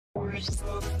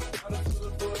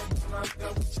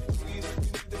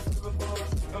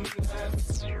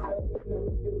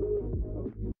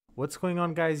What's going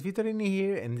on, guys? Vitorini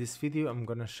here. In this video I'm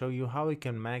gonna show you how you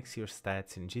can max your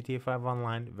stats in GTA 5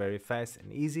 Online very fast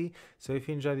and easy. So if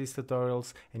you enjoy these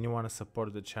tutorials and you want to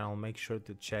support the channel, make sure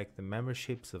to check the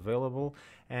memberships available,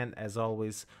 and as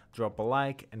always, drop a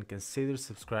like and consider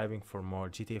subscribing for more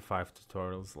GTA 5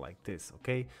 tutorials like this.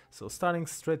 Okay, so starting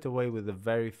straight away with the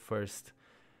very first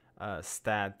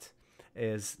stat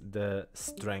is the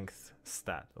strength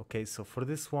stat. Okay, so for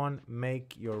this one,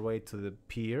 make your way to the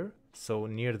pier, so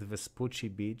near the Vespucci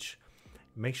beach.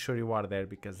 Make sure you are there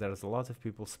because there's a lot of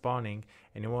people spawning,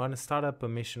 and you want to start up a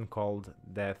mission called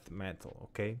Death Metal.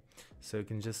 Okay, so you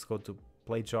can just go to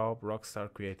play job,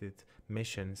 Rockstar created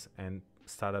missions, and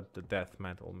start up the Death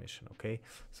Metal mission. Okay,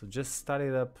 so just start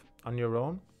it up on your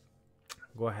own.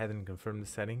 Go ahead and confirm the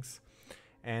settings,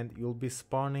 and you'll be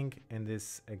spawning in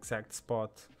this exact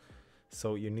spot.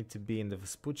 So you need to be in the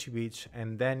Vespucci beach,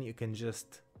 and then you can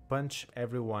just punch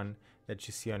everyone that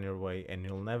you see on your way, and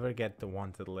you'll never get the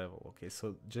wanted level. Okay,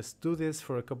 so just do this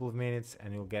for a couple of minutes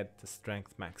and you'll get the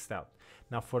strength maxed out.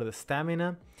 Now for the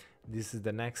stamina, this is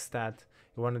the next stat.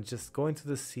 You want to just go into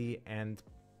the sea and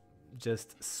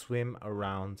just swim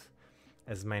around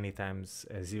as many times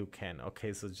as you can.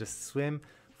 Okay, so just swim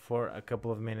for a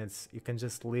couple of minutes. You can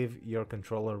just leave your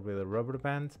controller with a rubber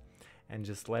band and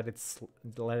just let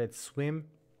it swim,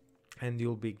 and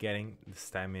you'll be getting the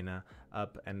stamina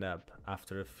up and up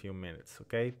after a few minutes.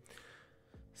 Okay,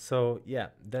 so yeah,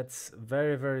 that's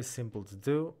very simple to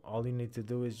do. All you need to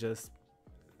do is just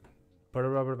put a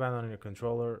rubber band on your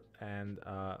controller, and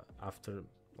after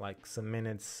like some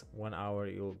minutes, 1 hour,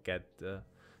 you'll get the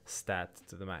stat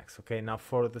to the max. Okay, now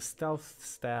for the stealth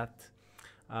stat,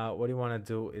 what you want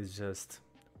to do is just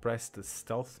press the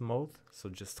stealth mode, so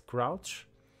just crouch,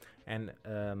 and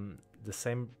the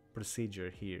same procedure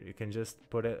here. You can just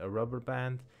put a rubber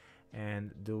band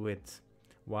and do it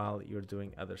while you're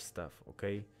doing other stuff.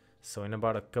 Okay, so in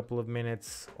about a couple of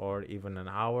minutes or even an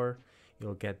hour,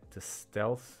 you'll get the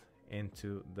stealth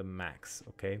into the max.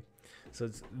 Okay, so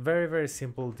it's very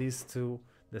simple. These two,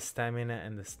 the stamina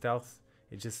and the stealth,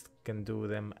 you just can do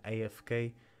them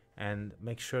AFK, and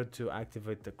make sure to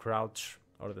activate the crouch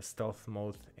or the stealth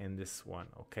mode in this one.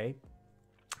 Okay,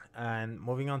 and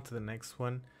moving on to the next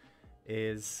one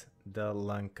is the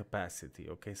lung capacity.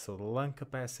 Okay, so the lung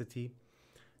capacity,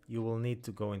 you will need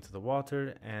to go into the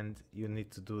water and you need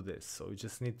to do this. So you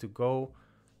just need to go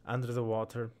under the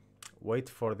water, wait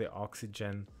for the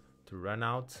oxygen to run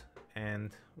out,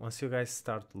 and once you guys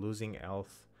start losing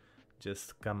health,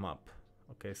 just come up.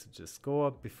 Okay, so just go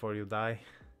up before you die.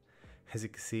 As you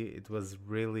can see, it was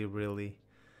really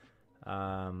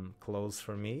close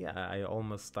for me. I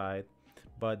almost died,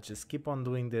 but just keep on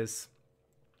doing this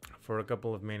for a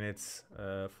couple of minutes,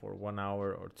 for 1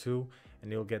 hour or two,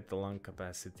 and you'll get the lung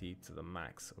capacity to the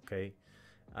max. Okay,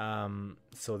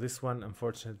 so this one,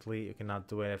 unfortunately, you cannot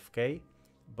do AFK,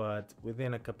 but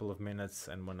within a couple of minutes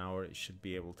and 1 hour, you should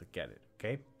be able to get it.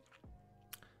 Okay,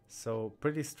 so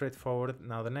pretty straightforward.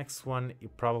 Now the next one, you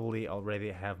probably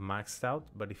already have maxed out,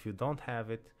 but if you don't have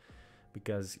it,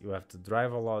 because you have to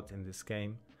drive a lot in this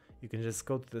game, you can just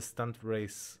go to the stunt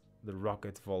race, the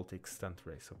Rocket Voltic stunt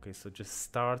race. Okay, so just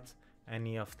start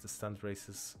any of the stunt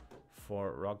races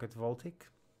for Rocket Voltic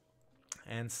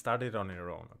and start it on your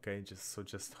own. Okay,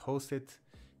 just host it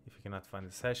if you cannot find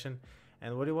the session.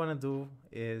 And what you want to do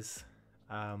is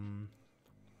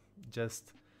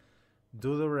just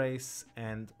do the race,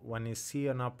 and when you see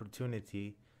an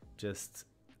opportunity, just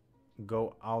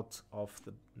go out of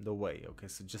the way. Okay,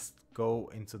 so just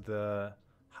go into the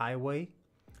highway.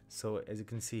 So as you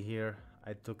can see here,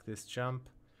 I took this jump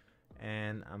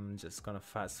and I'm just gonna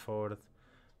fast forward,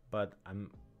 but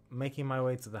I'm making my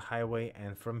way to the highway,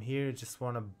 and from here you just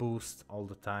want to boost all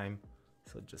the time.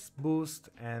 So just boost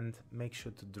and make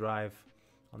sure to drive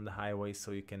on the highway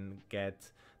so you can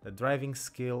get the driving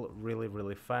skill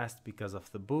really fast because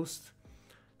of the boost.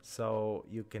 So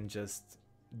you can just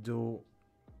do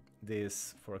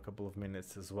this for a couple of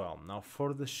minutes as well. Now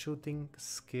for the shooting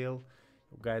skill,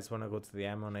 you guys want to go to the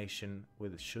ammunition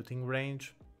with the shooting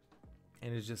range,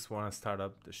 and you just want to start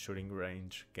up the shooting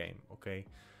range game. Okay,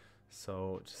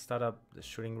 so just start up the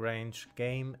shooting range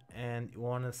game, and you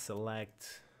want to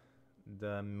select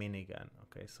the minigun.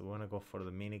 Okay, so we want to go for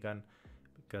the minigun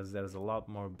because there's a lot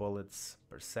more bullets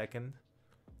per second,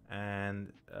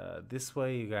 and this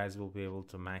way you guys will be able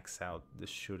to max out the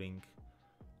shooting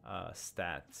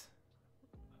stat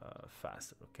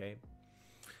faster. Okay,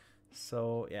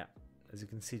 so yeah, as you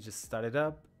can see, just start it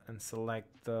up and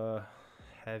select the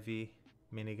heavy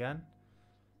minigun,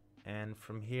 and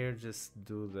from here just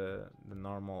do the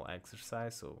normal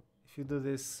exercise. So if you do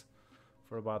this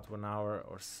for about 1 hour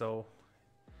or so,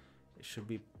 it should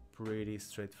be pretty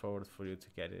straightforward for you to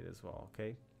get it as well.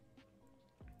 Okay,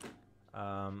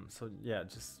 so yeah,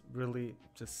 just really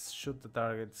just shoot the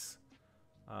targets.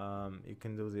 You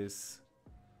can do this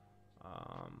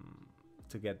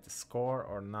to get the score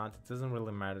or not, it doesn't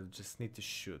really matter, just need to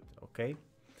shoot. Okay,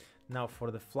 now for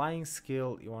the flying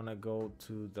skill, you want to go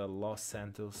to the Los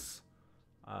Santos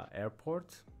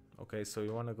airport. Okay, so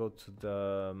you want to go to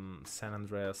the San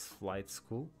Andreas flight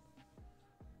school,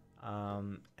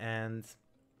 and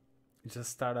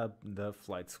just start up the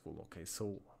flight school. Okay,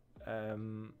 so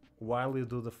while you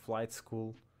do the flight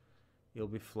school, you'll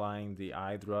be flying the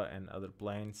Hydra and other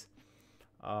planes.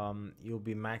 You'll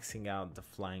be maxing out the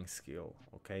flying skill,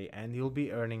 okay, and you'll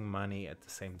be earning money at the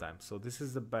same time. So this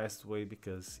is the best way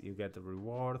because you get the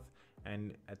reward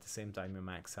and at the same time you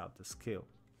max out the skill.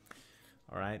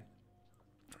 All right,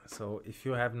 so if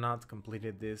you have not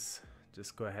completed this,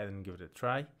 just go ahead and give it a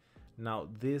try. Now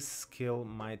this skill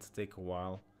might take a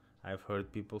while. I've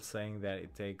heard people saying that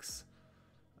it takes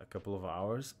a couple of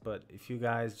hours, but if you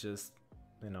guys just,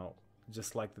 you know,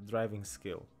 just like the driving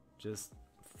skill, just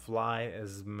fly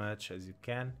as much as you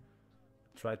can,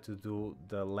 try to do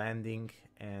the landing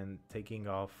and taking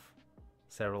off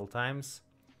several times.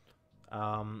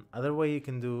 Other way you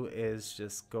can do is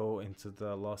just go into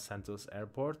the Los Santos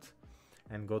airport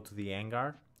and go to the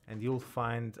hangar, and you'll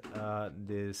find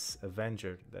this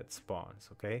Avenger that spawns.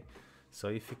 Okay, so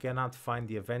if you cannot find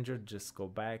the Avenger, just go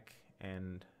back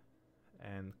and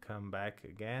come back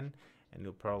again, and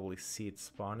you'll probably see it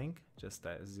spawning just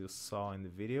as you saw in the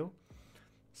video.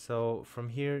 So from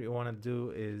here, you want to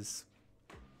do is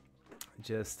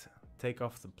just take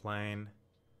off the plane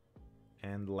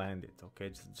and land it.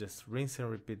 Okay, just rinse and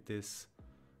repeat this,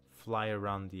 fly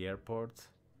around the airport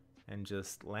and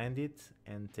just land it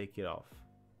and take it off.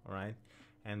 All right,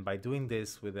 and by doing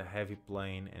this with a heavy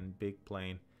plane and big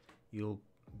plane, you'll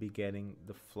be getting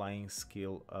the flying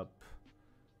skill up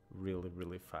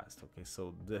really fast. Okay,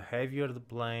 so the heavier the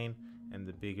plane and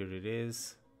the bigger it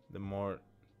is, the more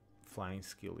flying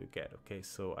skill you get. Okay,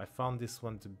 so I found this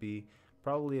one to be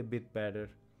probably a bit better.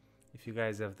 If you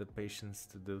guys have the patience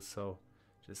to do so,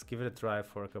 just give it a try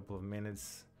for a couple of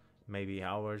minutes, maybe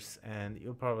hours, and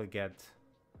you'll probably get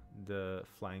the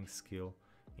flying skill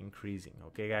increasing.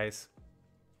 Okay guys,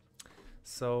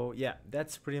 so yeah,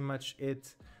 that's pretty much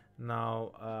it.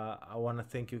 Now I want to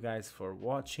thank you guys for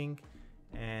watching,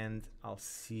 and I'll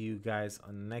see you guys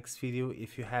on the next video.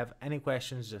 If you have any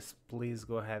questions, just please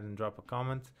go ahead and drop a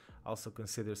comment. Also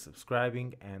consider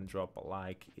subscribing and drop a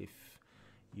like if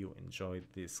you enjoyed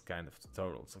this kind of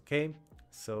tutorials. Okay,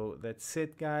 so that's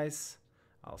it guys,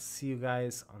 I'll see you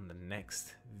guys on the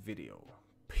next video.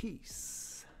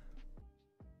 Peace.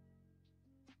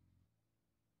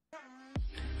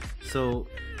 So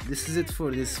this is it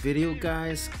for this video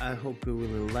guys, I hope you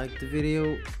really liked the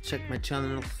video. Check my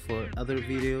channel for other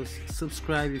videos,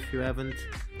 subscribe if you haven't,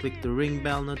 click the ring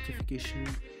bell notification,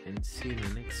 and see you in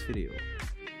the next video.